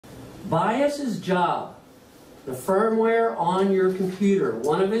BIOS's job, the firmware on your computer,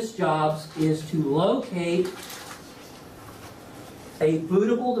 one of its jobs is to locate a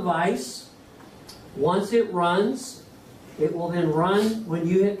bootable device. Once it runs, it will then run when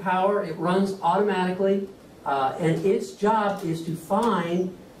you hit power. It runs automatically, and its job is to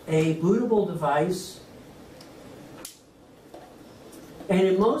find a bootable device. And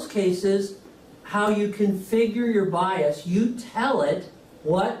in most cases, how you configure your BIOS, you tell it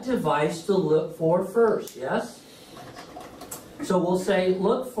what device to look for first, yes? So we'll say,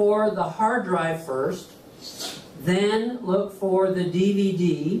 look for the hard drive first, then look for the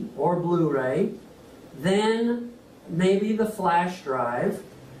DVD or Blu-ray, then maybe the flash drive,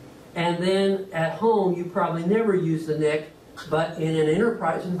 and then at home you probably never use the NIC, but in an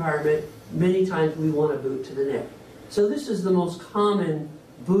enterprise environment, many times we want to boot to the NIC. So this is the most common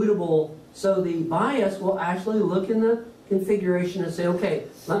bootable. So the BIOS will actually look in the configuration and say, okay,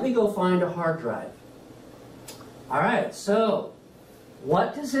 let me go find a hard drive. All right, so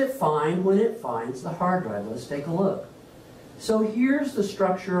what does it find when it finds the hard drive? Let's take a look. So here's the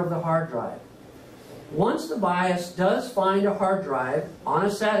structure of the hard drive. Once the BIOS does find a hard drive on a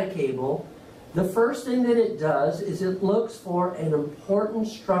SATA cable, the first thing that it does is it looks for an important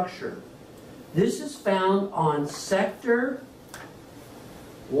structure. This is found on sector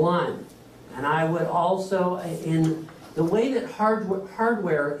 1. And I would also, in the way that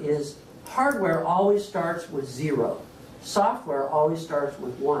hardware is, hardware always starts with 0. Software always starts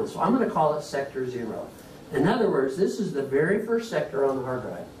with 1. So I'm going to call it sector 0. In other words, this is the very first sector on the hard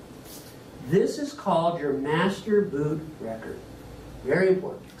drive. This is called your master boot record. Very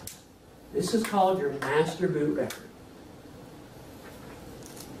important. This is called your master boot record.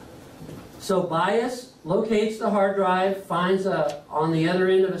 So BIOS locates the hard drive, finds on the other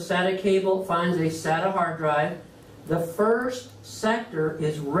end of a SATA cable, finds a SATA hard drive. The first sector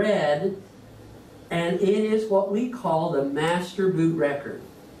is red, and it is what we call the master boot record.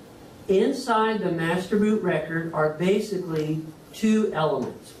 Inside the master boot record are basically two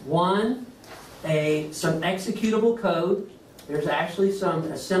elements. One, some executable code. There's actually some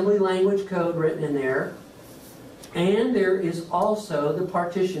assembly language code written in there. And there is also the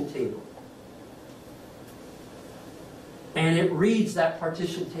partition table. And it reads that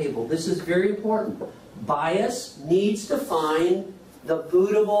partition table. This is very important. BIOS needs to find the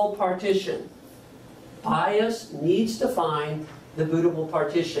bootable partition. BIOS needs to find the bootable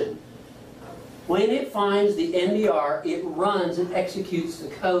partition. When it finds the MBR, it runs and executes the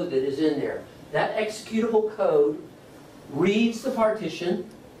code that is in there. That executable code reads the partition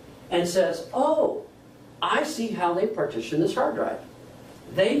and says, oh, I see how they partitioned this hard drive.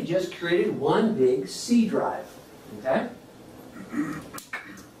 They just created one big C drive. Okay?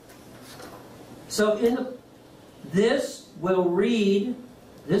 So this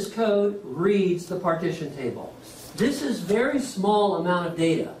code reads the partition table. This is very small amount of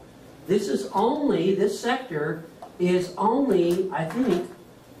data. This sector is only, I think,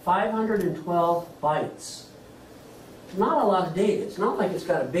 512 bytes. Not a lot of data. It's not like it's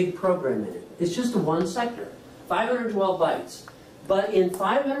got a big program in it. It's just one sector, 512 bytes. But in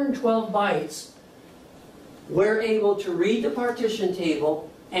 512 bytes, we're able to read the partition table,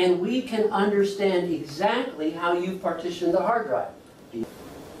 and we can understand exactly how you partitioned the hard drive.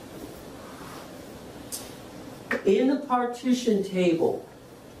 In the partition table,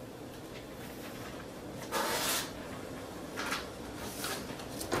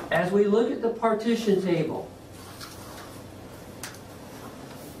 as we look at the partition table,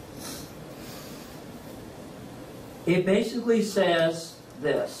 it basically says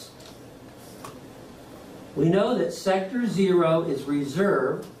this. We know that sector 0 is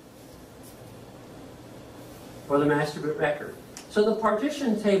reserved for the master boot record. So the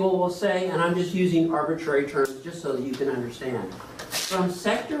partition table will say, and I'm just using arbitrary terms just so that you can understand. From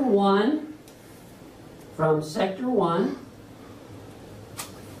sector 1,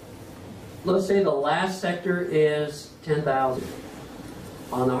 let's say the last sector is 10,000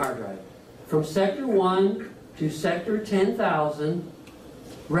 on the hard drive. From sector 1 to sector 10,000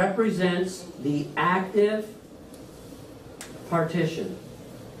 represents the active partition.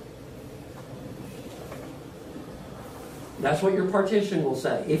 That's what your partition will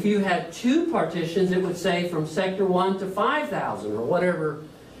say. If you had two partitions, it would say from sector 1 to 5,000 or whatever,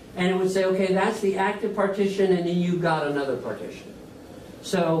 and it would say, okay, that's the active partition, and then you've got another partition.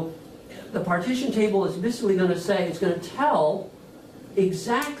 So the partition table is basically going to say, it's going to tell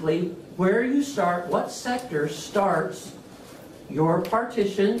exactly where you start, what sector starts your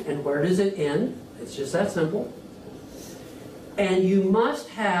partition, and where does it end. It's just that simple. And you must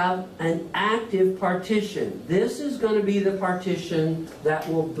have an active partition. This is going to be the partition that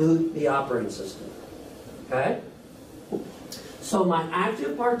will boot the operating system. Okay? So my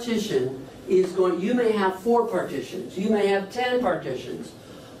active partition is going, you may have 4 partitions, you may have 10 partitions,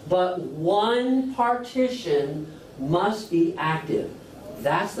 but one partition must be active.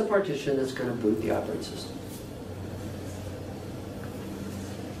 That's the partition that's going to boot the operating system.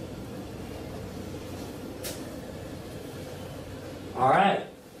 All right.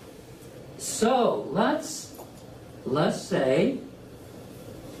 So let's say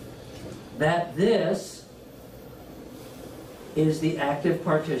that this is the active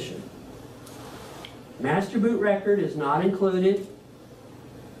partition. Master boot record is not included.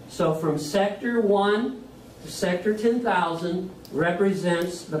 So from sector 1 to sector 10,000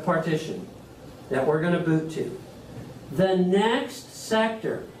 represents the partition that we're going to boot to. The next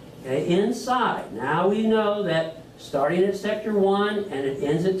sector, okay, inside, now we know that starting at sector 1 and it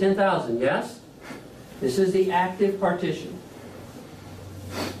ends at 10,000, yes? This is the active partition.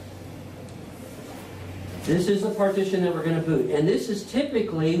 This is the partition that we're going to boot. And this is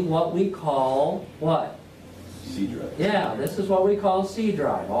typically what we call what? C drive. Yeah, this is what we call C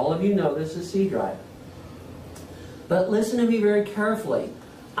drive. All of you know this is C drive. But listen to me very carefully.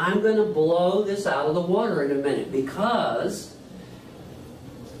 I'm going to blow this out of the water in a minute because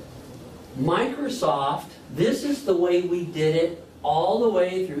Microsoft, this is the way we did it all the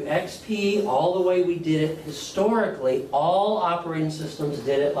way through XP, all the way we did it historically. All operating systems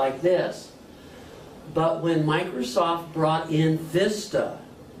did it like this. But when Microsoft brought in Vista,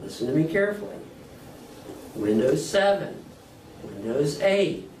 listen to me carefully, Windows 7, Windows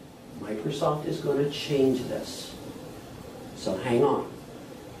 8, Microsoft is going to change this. So hang on.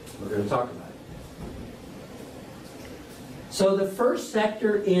 We're going to talk about it. So the first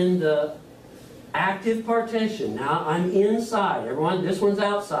sector in the active partition, now I'm inside. Everyone, this one's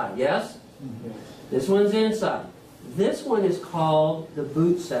outside, yes? Yes. This one's inside. This one is called the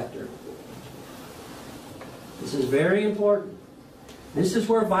boot sector. This is very important. This is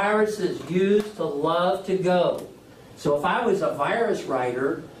where viruses used to love to go. So if I was a virus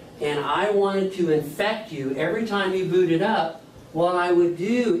writer and I wanted to infect you every time you booted up, what I would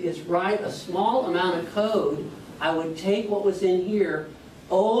do is write a small amount of code. I would take what was in here,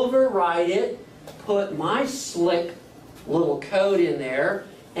 overwrite it, put my slick little code in there,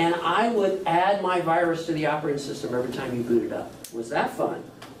 and I would add my virus to the operating system every time you booted up. Was that fun?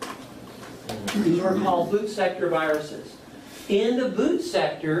 These are called boot sector viruses. In the boot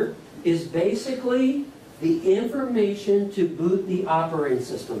sector is basically the information to boot the operating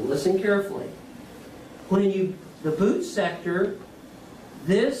system. Listen carefully. When the boot sector,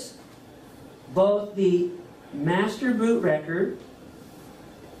 both the master boot record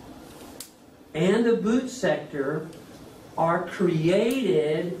and the boot sector are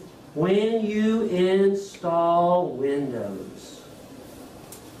created when you install Windows.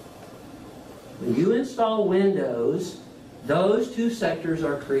 When you install Windows, those two sectors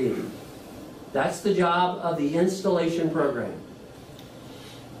are created. That's the job of the installation program.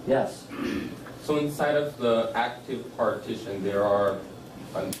 Yes? So inside of the active partition, there are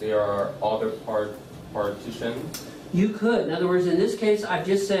other partitions? You could. In other words, in this case, I've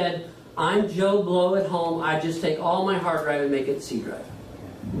just said, I'm Joe Blow at home. I just take all my hard drive and make it C drive.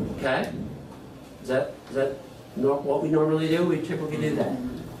 Okay? Is that what we normally do? We typically do that.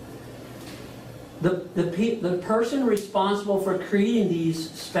 The person responsible for creating these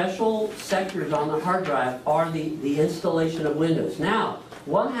special sectors on the hard drive are the installation of Windows. Now,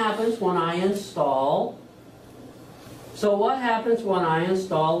 what happens when I install? So what happens when I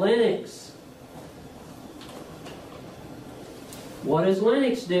install Linux? What does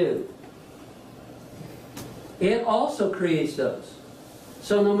Linux do? It also creates those.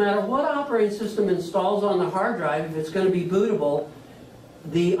 So no matter what operating system installs on the hard drive, if it's going to be bootable,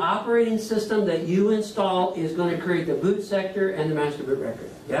 the operating system that you install is going to create the boot sector and the master boot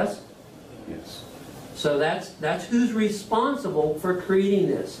record. Yes? Yes. So that's who's responsible for creating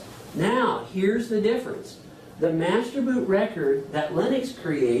this. Now, here's the difference. The master boot record that Linux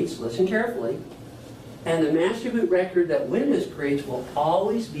creates, listen carefully, and the master boot record that Windows creates will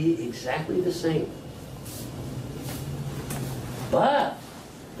always be exactly the same. But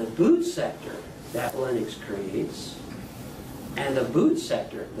the boot sector that Linux creates and the boot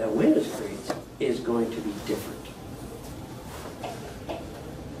sector that Windows creates is going to be different.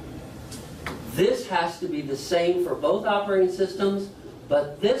 This has to be the same for both operating systems,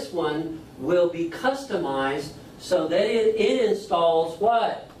 but this one will be customized so that it installs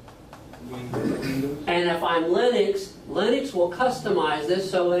what? Windows. And if I'm Linux, Linux will customize this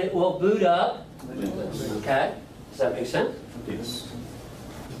so it will boot up. Windows. Okay? Does that make sense? Yes.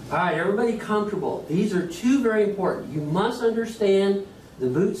 All right, everybody comfortable. These are two very important. You must understand the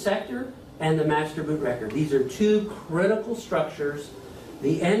boot sector and the master boot record. These are two critical structures.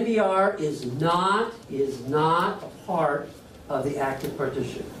 The MBR is not a part of the active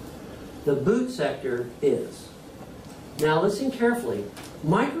partition. The boot sector is. Now listen carefully.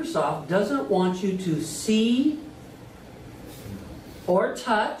 Microsoft doesn't want you to see or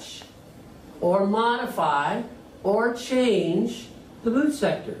touch or modify or change the boot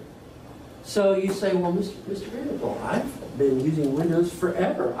sector. So you say, well, Mr. Vanderbilt, I've been using Windows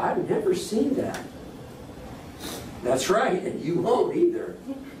forever. I've never seen that. That's right, and you won't either.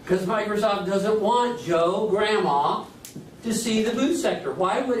 Because Microsoft doesn't want Joe, Grandma, to see the boot sector.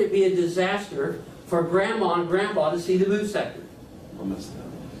 Why would it be a disaster for Grandma and Grandpa to see the boot sector?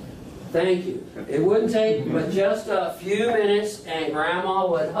 Thank you. It wouldn't take but just a few minutes and Grandma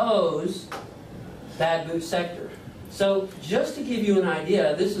would hose that boot sector. So just to give you an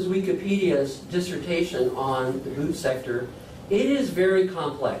idea, this is Wikipedia's dissertation on the boot sector. It is very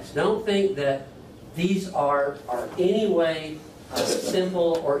complex. Don't think that these are any way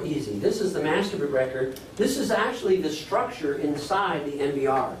simple or easy. This is the master boot record. This is actually the structure inside the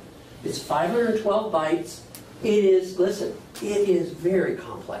MBR. It's 512 bytes. It is, listen, it is very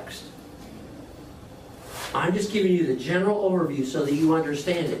complex. I'm just giving you the general overview so that you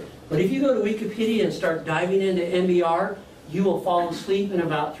understand it. But if you go to Wikipedia and start diving into MBR, you will fall asleep in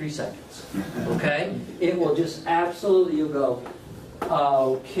about 3 seconds. Okay? It will just absolutely, you'll go,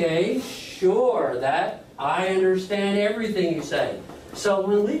 okay, sure, that, I understand everything you say. So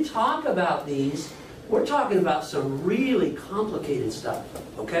when we talk about these, we're talking about some really complicated stuff.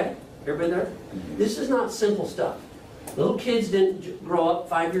 Okay? Everybody there? This is not simple stuff. Little kids didn't grow up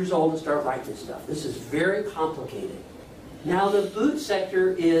 5 years old and start writing stuff. This is very complicated. Now the boot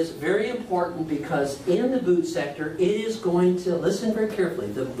sector is very important because in the boot sector it is going to, listen very carefully,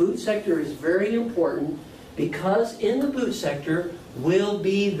 the boot sector is very important because in the boot sector will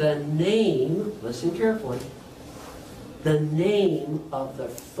be the name, listen carefully, the name of the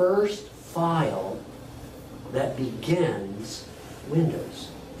first file that begins Windows.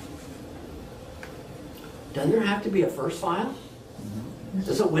 Doesn't there have to be a first file?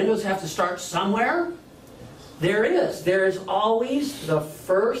 Doesn't Windows have to start somewhere? There is. There is always the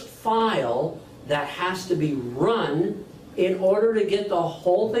first file that has to be run in order to get the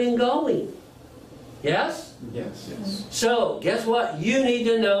whole thing going. Yes? Yes. Yes. So, guess what? You need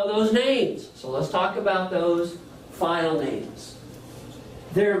to know those names. So let's talk about those file names.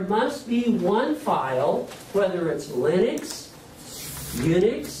 There must be one file, whether it's Linux,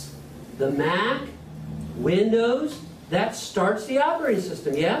 Unix, the Mac, Windows, that starts the operating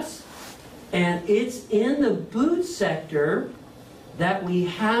system, yes? And it's in the boot sector that we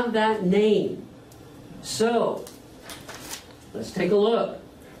have that name. So, let's take a look.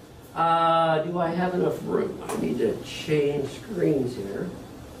 Do I have enough room? I need to change screens here.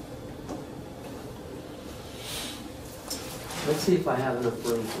 Let's see if I have enough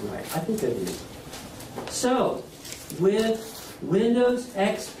room to write. I think I do. So, with Windows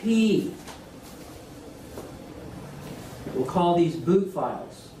XP, we'll call these boot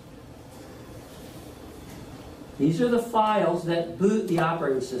files. These are the files that boot the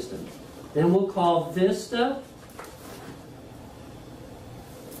operating system. Then we'll call Vista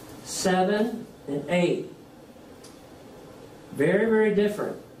 7 and 8. Very, very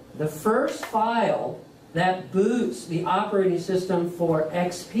different. The first file that boots the operating system for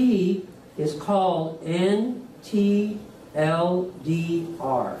XP is called NTLDR.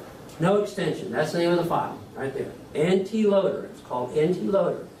 No extension. That's the name of the file right there. NTLoader. It's called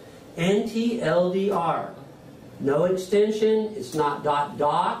NTLoader. NTLDR. No extension. It's not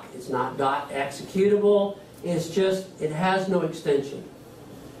 .doc. It's not .executable. It's just, it has no extension.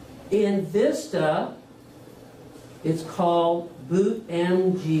 In Vista, it's called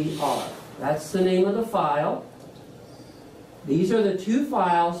bootmgr. That's the name of the file. These are the two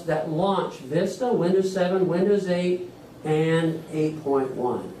files that launch Vista, Windows 7, Windows 8, and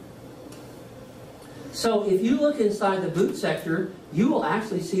 8.1. So if you look inside the boot sector, you will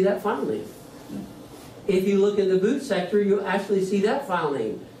actually see that file name. If you look in the boot sector, you'll actually see that file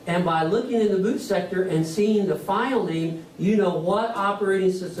name. And by looking in the boot sector and seeing the file name, you know what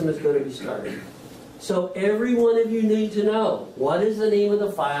operating system is going to be started. So every one of you need to know, what is the name of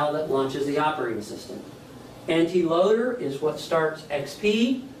the file that launches the operating system? NTLoader is what starts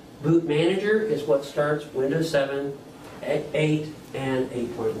XP. Boot Manager is what starts Windows 7, 8, and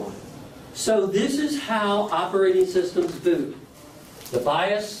 8.1. So this is how operating systems boot. The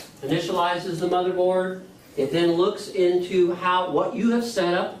BIOS initializes the motherboard. It then looks into what you have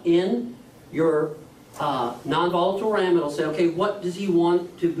set up in your non-volatile RAM, it'll say, okay, what does he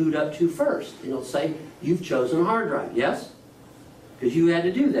want to boot up to first? And it'll say, you've chosen a hard drive, yes? Because you had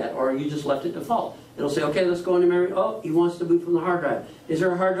to do that, or you just left it default. It'll say, okay, let's go into memory. Oh, he wants to boot from the hard drive. Is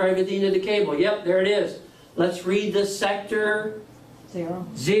there a hard drive at the end of the cable? Yep, there it is. Let's read the sector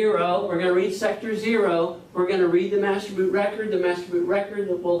 0. We're going to read sector 0. We're going to read the master boot record. The master boot record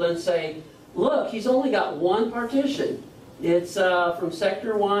will then say, look, he's only got one partition. It's from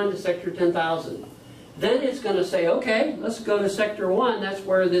sector 1 to sector 10,000. Then it's going to say, okay, let's go to sector 1. That's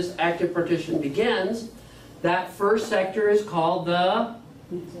where this active partition begins. That first sector is called the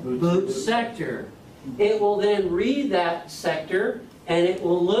boot sector. It will then read that sector, and it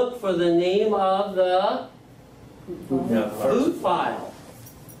will look for the name of the boot file.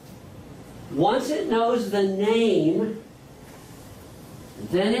 Once it knows the name,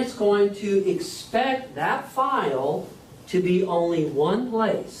 then it's going to expect that file to be only one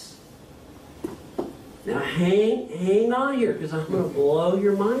place. Now hang on here, because I'm going to blow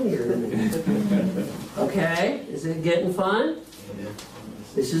your mind here in a minute. Okay, is it getting fun?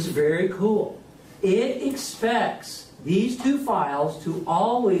 This is very cool. It expects these two files to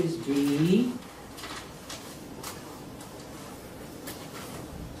always be,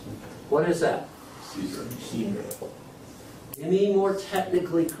 what is that? Give me more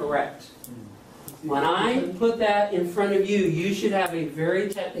technically correct. When I put that in front of you, you should have a very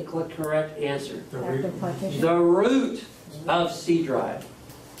technically correct answer. The root of C drive.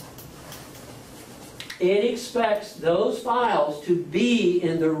 It expects those files to be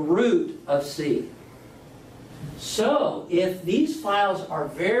in the root of C. So, if these files are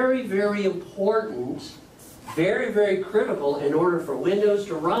very, very important, very, very critical in order for Windows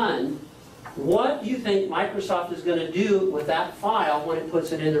to run, what do you think Microsoft is going to do with that file when it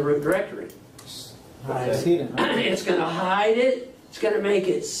puts it in the root directory? It's going to hide it. It's going to make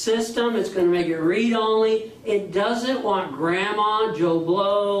it system. It's going to make it read-only. It doesn't want Grandma, Joe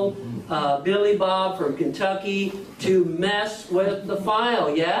Blow, Billy Bob from Kentucky to mess with the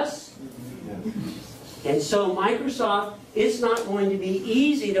file, yes? And so Microsoft, it's not going to be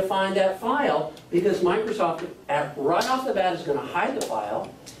easy to find that file because Microsoft, right off the bat, is going to hide the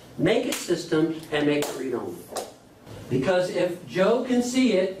file, make it system, and make it read-only. Because if Joe can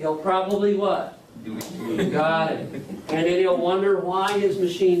see it, he'll probably what? Got it. And then he'll wonder why his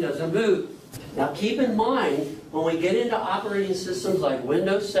machine doesn't boot. Now keep in mind, when we get into operating systems like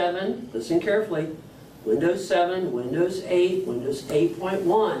Windows 7, listen carefully, Windows 7, Windows 8, Windows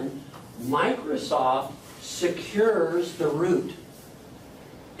 8.1, Microsoft secures the root.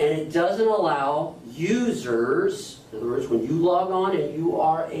 And it doesn't allow users, in other words, when you log on and you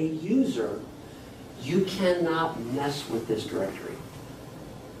are a user, you cannot mess with this directory.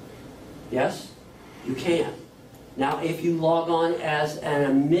 Yes? You can. Now, if you log on as an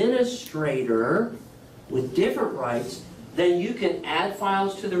administrator with different rights, then you can add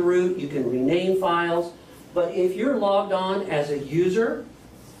files to the root, you can rename files. But if you're logged on as a user,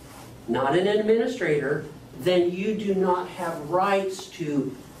 not an administrator, then you do not have rights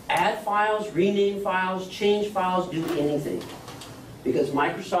to add files, rename files, change files, do anything. Because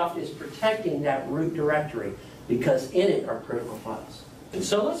Microsoft is protecting that root directory, because in it are critical files. And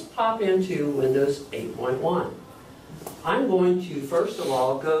so let's pop into Windows 8.1. I'm going to, first of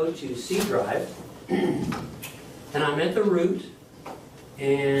all, go to C drive, and I'm at the root.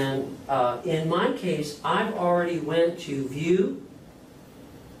 And in my case, I've already went to View,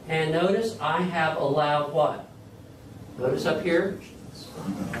 and notice I have allowed what? Notice up here?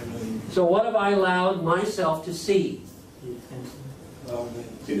 So what have I allowed myself to see?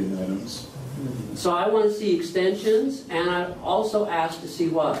 Hidden items. So I want to see extensions, and I also asked to see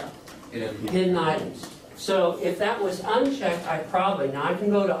what? Hidden items. So if that was unchecked, now I can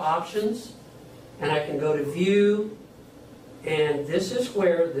go to Options, and I can go to View, and this is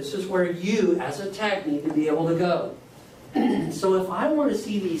where you, as a tech, need to be able to go. So if I want to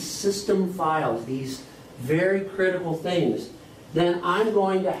see these system files, these very critical things, then I'm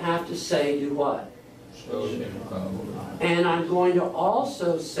going to have to say, do what? Show info. And I'm going to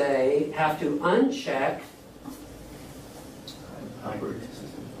also say, have to uncheck.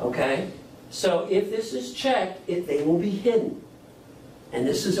 Okay? So if this is checked, they will be hidden. And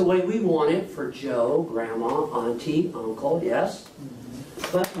this is the way we want it for Joe, Grandma, Auntie, Uncle, yes?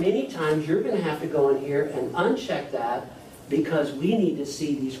 But many times you're going to have to go in here and uncheck that because we need to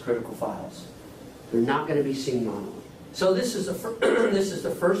see these critical files. They're not going to be seen normally. So this is the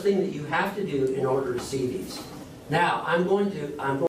first thing that you have to do in order to see these. Now, I'm going